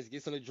downstairs,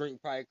 get some to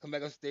drink, probably come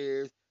back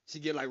upstairs. She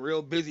get like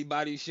real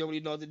busybody. She don't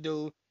really know what to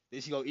do. Then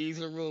she gonna ease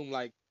in the room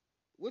like,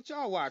 what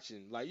y'all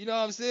watching? Like, you know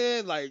what I'm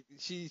saying? Like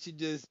she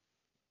just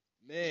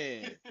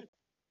man.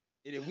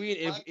 And if we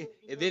My kids be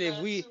and doing then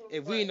that too,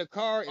 if we in but the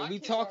car and my we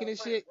kids talking are and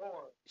afraid shit, of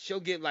war. she'll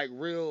get like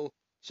real.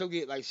 She'll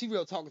get like she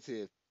real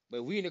talkative. But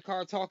if we in the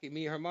car talking,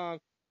 me and her mom,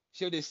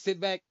 she'll just sit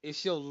back and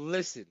she'll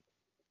listen.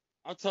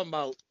 I'm talking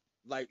about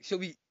like she'll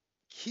be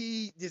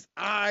key just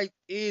eyed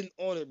in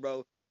on it,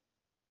 bro.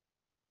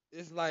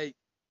 It's like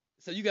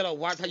so you gotta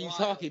watch how you Wild.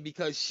 talking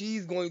because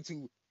she's going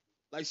to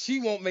like she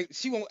won't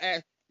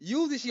ask.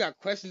 Usually she got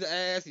questions to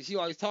ask and she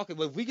always talking.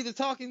 But if we get to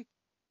talking,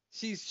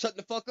 she's shutting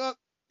the fuck up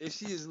and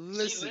she is She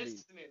listening.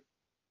 listening.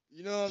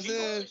 You know what I'm She go.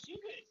 saying?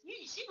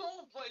 She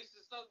going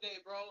places someday,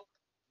 bro.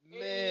 It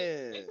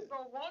Man. could go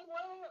one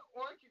way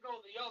or it could go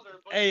the other,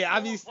 but she going Hey,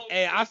 I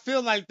places.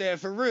 feel like that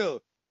for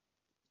real.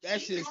 That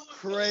She shit's going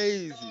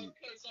places, dog. crazy.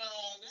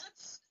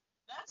 Cause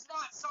that's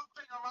not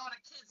something a lot of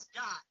kids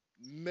got.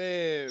 You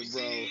Man, see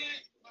bro. it?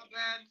 My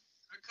bad.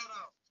 I cut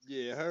out.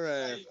 Yeah, her I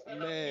ass, need to cut up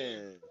weed.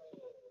 man.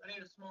 I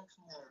need to smoke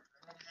some more.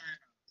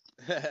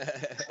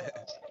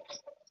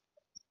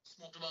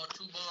 Smoked about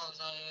 2 bongs.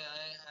 I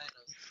had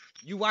them.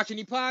 You watch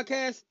any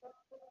podcasts?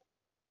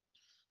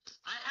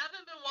 I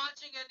haven't been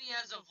watching any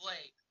as of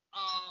late.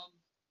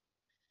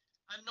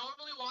 I'm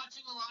normally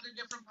watching a lot of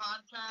different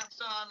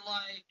podcasts on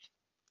like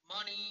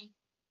money,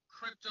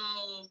 crypto,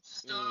 Mm-hmm.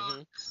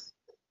 stocks.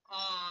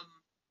 Um,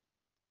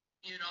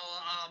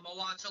 I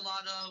watch a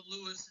lot of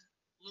Lewis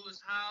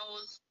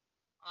Howes.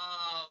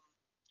 Um,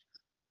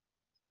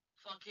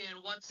 fucking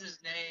what's his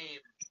name?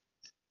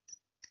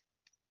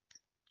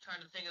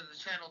 Trying to think of the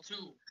channel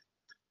too.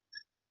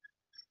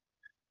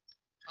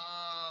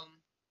 Um,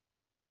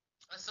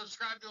 I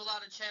subscribe to a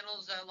lot of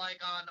channels that like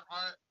on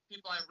art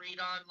people I read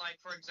on. Like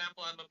for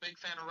example, I'm a big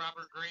fan of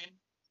Robert Greene,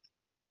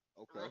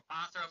 Okay.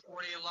 author of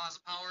 48 Laws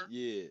of Power.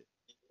 Yeah.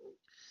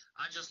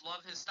 I just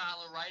love his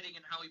style of writing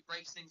and how he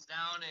breaks things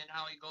down and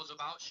how he goes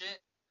about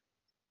shit.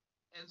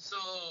 And so,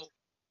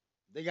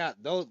 They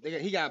got those.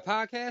 He got a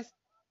podcast.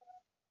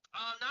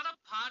 not a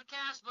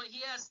podcast, but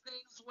he has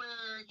things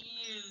where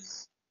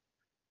he's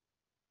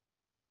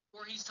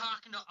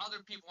talking to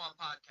other people on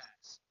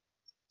podcasts.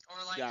 Or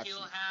like Got he'll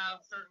you.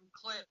 have certain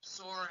clips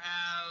or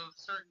have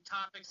certain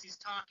topics he's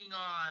talking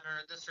on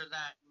or this or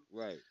that.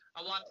 Right.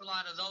 I watch a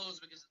lot of those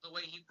because of the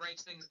way he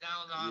breaks things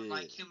down on Yeah.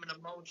 like human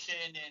emotion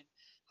and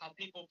how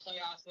people play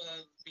off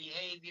of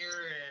behavior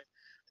and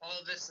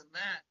all this and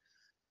that.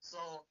 So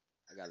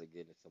I gotta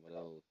get into some of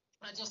those.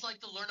 I just like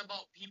to learn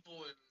about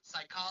people and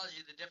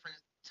psychology, the different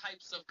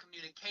types of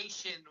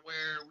communication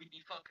where we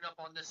be fucking up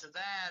on this or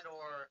that,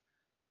 or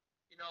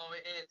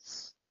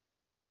it's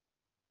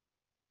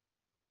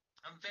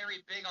I'm very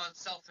big on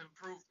self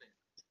improvement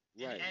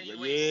in Right. any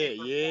way, Yeah. shape,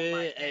 or form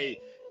Yeah. I can.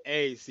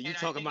 Hey. So you And I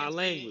talking think my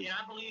language? and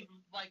I believe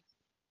like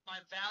my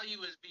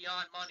value is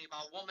beyond money.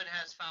 My woman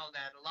has found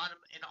that.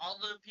 And all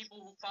the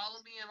people who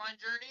follow me in my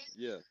journey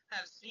Yeah.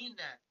 have seen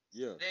that.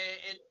 Yeah.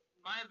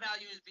 My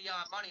value is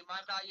beyond money.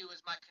 My value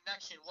is my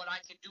connection, what I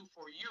can do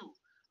for you,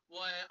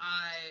 what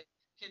I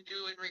can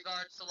do in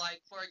regards to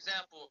like, for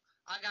example,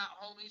 I got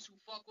homies who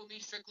fuck with me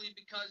strictly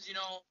because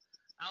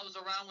I was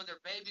around when their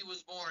baby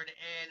was born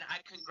and I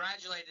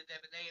congratulated them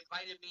and they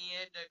invited me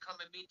in to come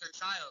and meet their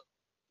child.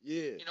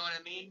 Yeah. You know what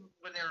I mean?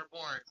 When they were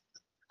born.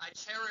 I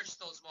cherish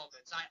those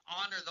moments. I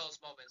honor those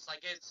moments.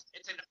 Like it's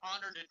an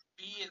honor to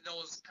be in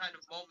those kind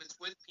of moments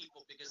with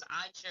people because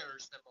I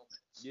cherish the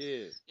moments.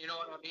 Yeah. You know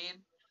what I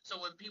mean? So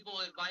when people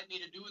invite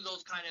me to do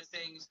those kind of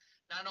things,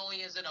 not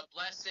only is it a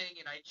blessing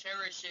and I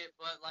cherish it,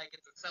 but like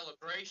it's a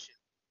celebration.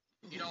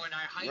 You know, and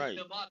I hype Right.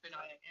 them up and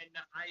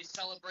I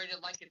celebrate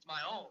it like it's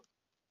my own.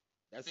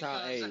 That's how.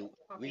 Because Hey,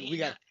 for we me,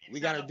 got we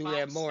it's not gotta do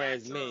that about more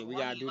as stature men. or We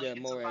gotta money. do Like that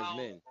it's more as about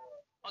men.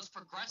 us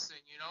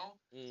progressing. You know,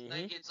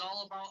 like Mhm. it's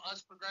all about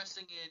us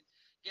progressing and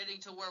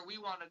getting to where we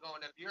want to go.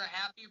 And if you're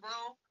happy,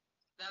 bro,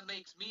 that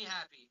makes me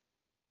happy.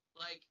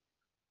 Like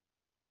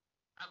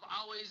I've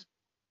always,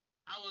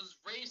 I was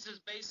raised as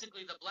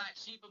basically the black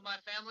sheep of my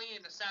family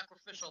and the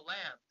sacrificial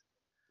lamb.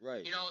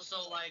 Right. You know,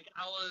 so like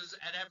I was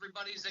at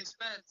everybody's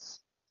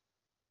expense.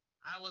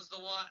 I was the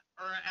one,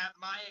 or at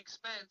my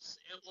expense,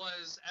 it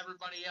was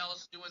everybody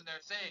else doing their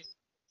thing,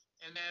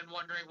 and then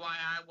wondering why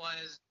I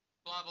was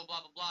blah blah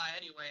blah blah blah.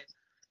 Anyway,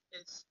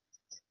 it's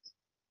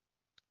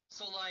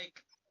so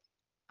like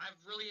I've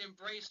really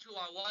embraced who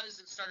I was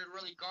and started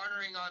really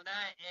garnering on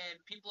that, and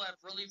people have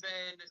really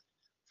been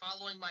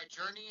following my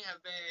journey,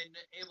 have been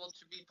able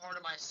to be part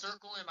of my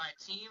circle and my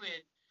team, and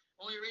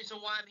only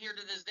reason why I'm here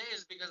to this day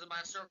is because of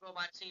my circle and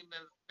my team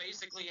have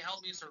basically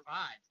helped me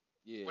survive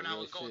Yeah. when I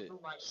Real was going shit.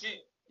 through my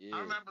shit. I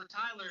Yeah. remember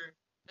Tyler,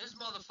 this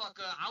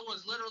motherfucker, I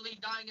was literally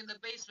dying in the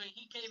basement.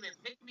 He came and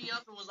picked me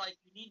up and was like,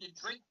 "You need to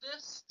drink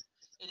this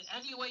in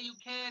any way you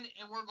can,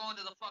 and we're going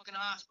to the fucking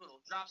hospital."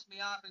 Drops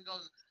me off and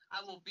goes,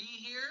 "I will be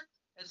here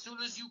as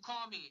soon as you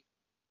call me.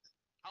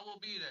 I will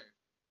be there."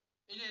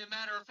 It didn't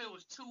matter if it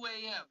was 2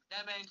 a.m.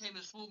 That man came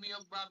and swooped me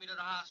up, brought me to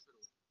the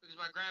hospital because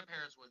my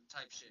grandparents wouldn't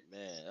type shit.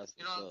 Man, that's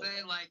You know what's what I'm up.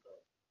 saying?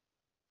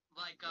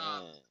 Like,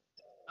 Man.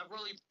 I've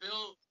really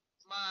built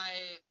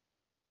my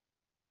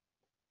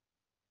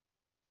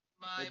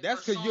But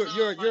that's cause persona, my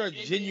you're a image,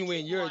 and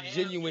genuine who you're a I am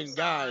genuine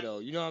guy inside. though.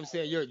 You know what I'm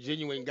saying? You're a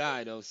genuine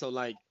guy though. So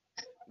like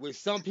with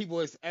some people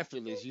it's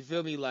effortless. You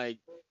feel me? Like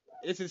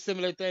it's a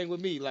similar thing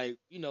with me. Like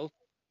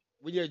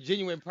when you're a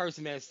genuine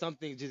person, man,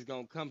 something just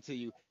gonna come to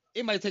you.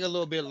 It might take a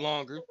little bit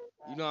longer.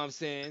 You know what I'm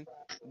saying?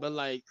 But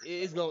like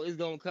it's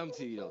gonna come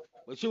to you though.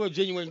 But you're a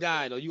genuine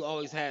guy though. You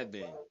always have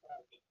been.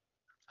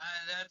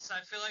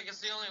 I feel like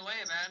it's the only way,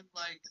 man.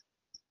 Like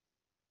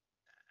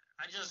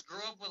I just grew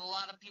up with a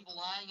lot of people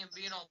lying and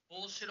being all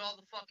bullshit all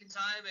the fucking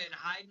time and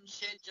hiding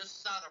shit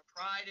just out of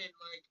pride and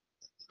like,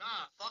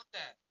 nah, fuck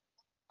that.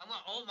 I'm gonna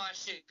own my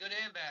shit, good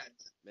and bad.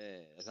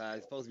 Man, that's how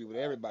it's supposed to be with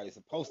everybody. It's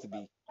supposed to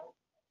be.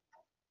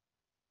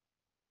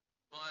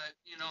 But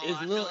It's I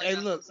feel little. like Hey,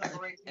 that's look. what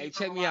separates me Hey,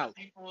 from check a me lot out. of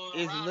people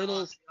It's around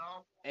little. us.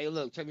 Hey,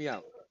 look. Check me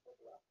out.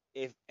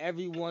 If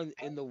everyone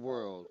in the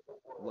world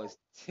was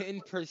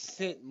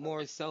 10%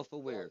 more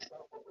self-aware,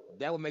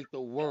 that would make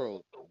the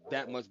world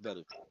that much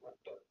better.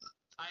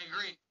 I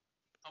agree.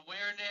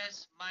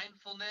 Awareness,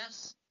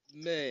 mindfulness.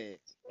 Man,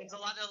 It's a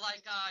lot of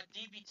like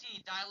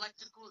DBT,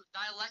 dialectic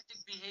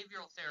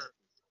behavioral therapy.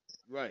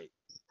 right,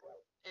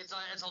 It's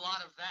a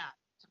lot of that,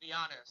 to be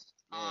honest.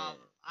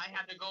 man. I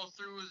had to go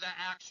through the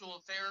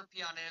actual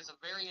therapy on it. It's a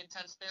very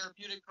intense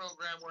therapeutic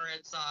program where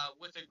it's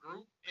with a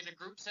group in a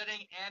group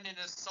setting and in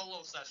a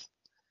solo session.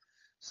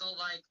 So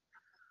like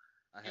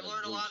I you had a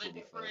learn a group lot of shit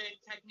before. different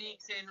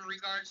techniques in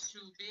regards to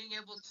being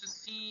able to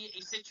see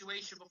a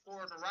situation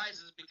before it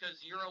arises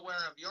because you're aware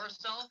of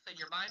yourself and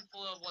you're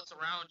mindful of what's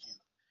around you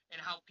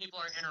and how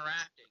people are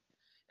interacting.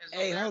 And so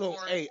Hey, hold on.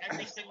 therefore Hey,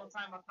 every single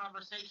time a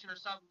conversation or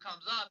something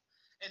comes up,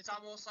 it's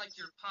almost like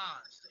you're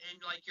paused and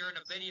like you're in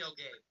a video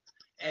game.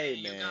 hey,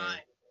 And man.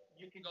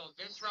 you can go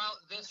this route,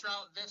 this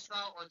route, this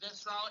route, or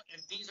this route,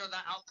 and these are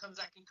the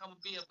outcomes that can come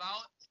be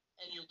about.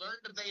 And you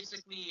learn to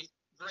basically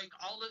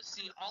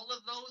see all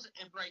of those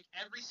and break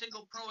every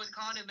single pro and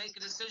con and make a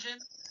decision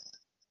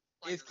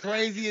like It's that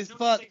crazy as as soon as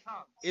fuck. it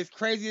comes. It's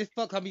crazy as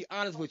fuck. I'll be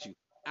honest with you.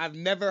 I've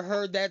never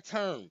heard that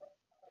term,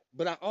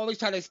 but I always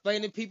try to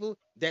explain to people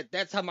that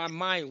that's how my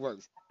mind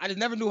works. I just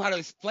never knew how to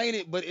explain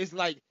it, but it's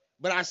like,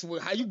 but I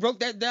swear, how you broke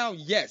that down?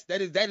 Yes,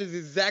 that is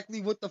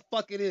exactly what the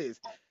fuck it is.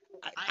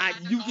 I I had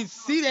to you go can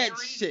through a see that very,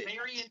 shit,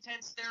 very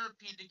intense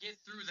therapy to get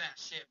through that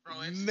shit, bro.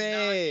 It's not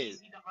man,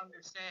 easy to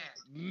understand.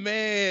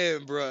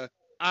 man, bruh.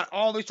 I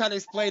always try to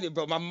explain it,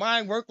 bro. My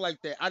mind worked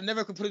like that. I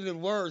never could put it in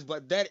words,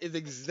 but that is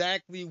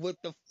exactly what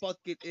the fuck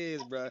it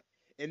is, bruh.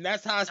 And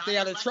that's how I stay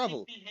out of Dialectic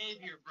trouble.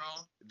 behavior, bro.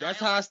 That's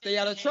how I Dialectic stay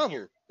out of trouble.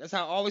 behavior. That's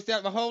how I always stay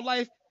out my whole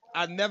life.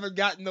 I never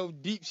got no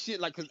deep shit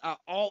like cause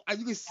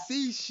you can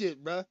see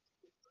shit, bruh.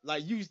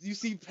 Like you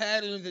see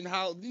patterns and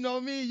how you know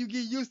what I mean. You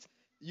get used.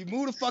 You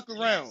move the fuck Yes,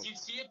 around. you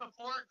see it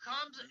before it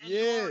comes, and you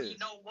Yeah, already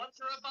know what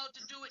you're about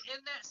to do in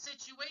that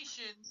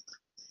situation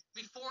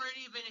before it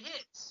even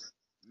hits.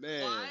 Why?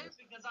 man.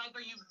 Because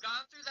either you've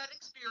gone through that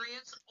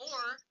experience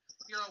or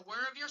you're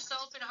aware of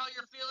yourself and how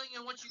you're feeling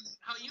and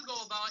how you go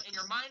about and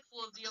you're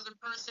mindful of the other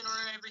person or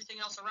everything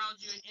else around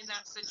you in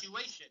that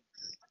situation.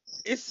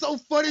 It's so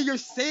funny you're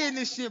saying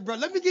this shit, bro.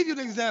 Let me give you an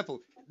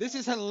example. This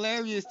is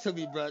hilarious to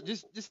me, bro.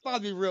 Just follow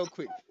me real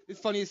quick. It's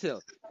funny as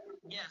hell.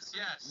 Yes,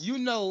 yes. You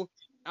know,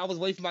 I was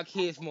waiting for my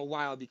kids for a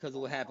while because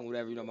of what happened,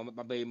 whatever. You know,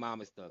 my baby mom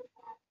and stuff.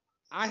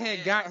 I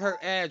had got her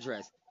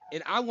address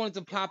and I wanted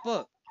to pop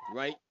up,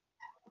 right?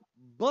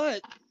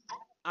 But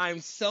I'm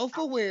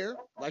self-aware,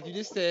 like you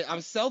just said,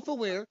 I'm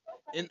self-aware,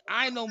 and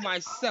I know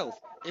myself.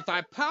 If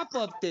I pop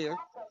up there,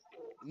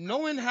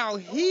 knowing how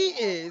he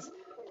is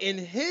in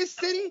his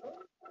city,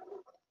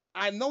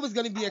 I know it's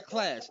gonna be a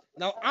clash.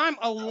 Now I'm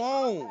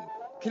alone.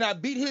 Can I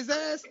beat his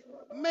ass?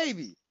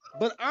 Maybe.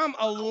 But I'm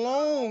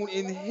alone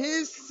in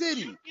his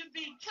city. You can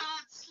be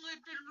caught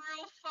slipping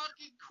real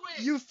fucking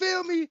quick. You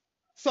feel me?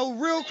 So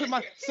real quick,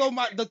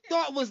 the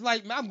thought was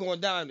like, man, I'm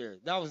going down there.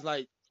 That was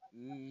like,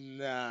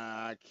 nah,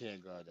 I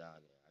can't go down there.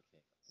 I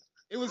can't.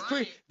 It was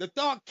quick. Right. The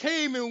thought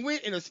came and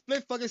went in a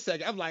split fucking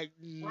second. I'm like,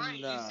 Right.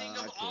 nah, You think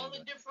I of can't all go.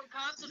 the different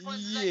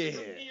consequences that you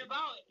could Yeah. be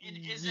about. And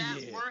is that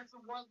worth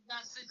one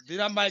that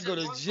Then I might is go it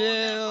to worth going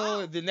that jail.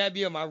 route? Then that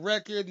be on my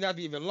record. Then that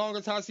be even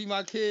longer time to see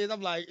my kids.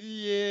 I'm like,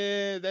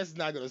 yeah, that's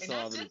not gonna And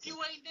solve that's if anything. you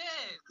ain't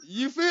dead.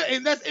 You feel?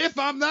 And that's if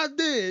I'm not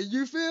dead.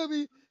 You feel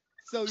me?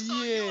 So So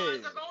you yeah, either going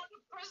to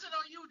prison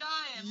or you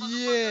dying, motherfucker.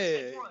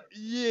 yeah, Say what?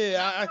 yeah.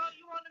 That route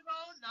you want to go?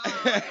 Nah, I'm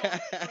going.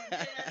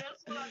 Yeah,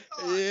 that's what I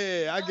thought.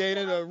 Yeah, I That's gave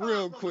what it I up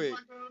real thought, quick.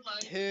 motherfucker.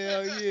 Like,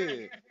 Hell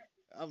yeah.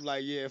 I'm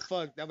like, yeah,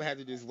 fuck. I'm gonna have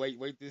to just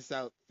wait this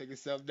out, figure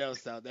something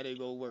else out. That ain't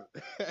gonna work.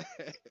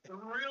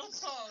 real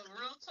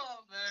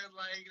talk, man.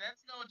 Like,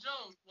 that's no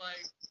joke.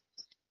 Like,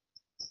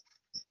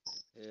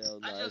 Hell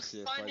no, I that just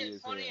shit find funny it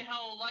as funny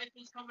hell. how life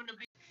is coming to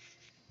be.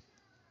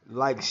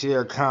 Like,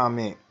 share,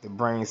 comment the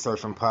Brain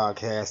Surfing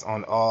Podcast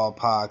on all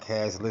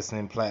podcast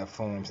listening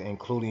platforms,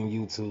 including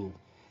YouTube.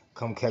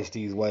 Come catch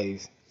these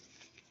waves.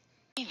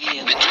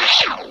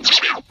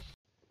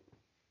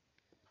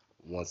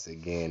 Once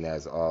again,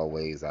 as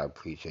always, I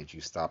appreciate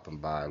you stopping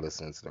by,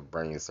 listening to the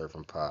Brain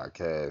Surfing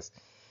Podcast.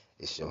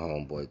 It's your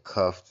homeboy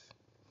Cuffed.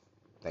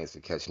 Thanks for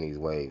catching these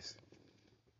waves.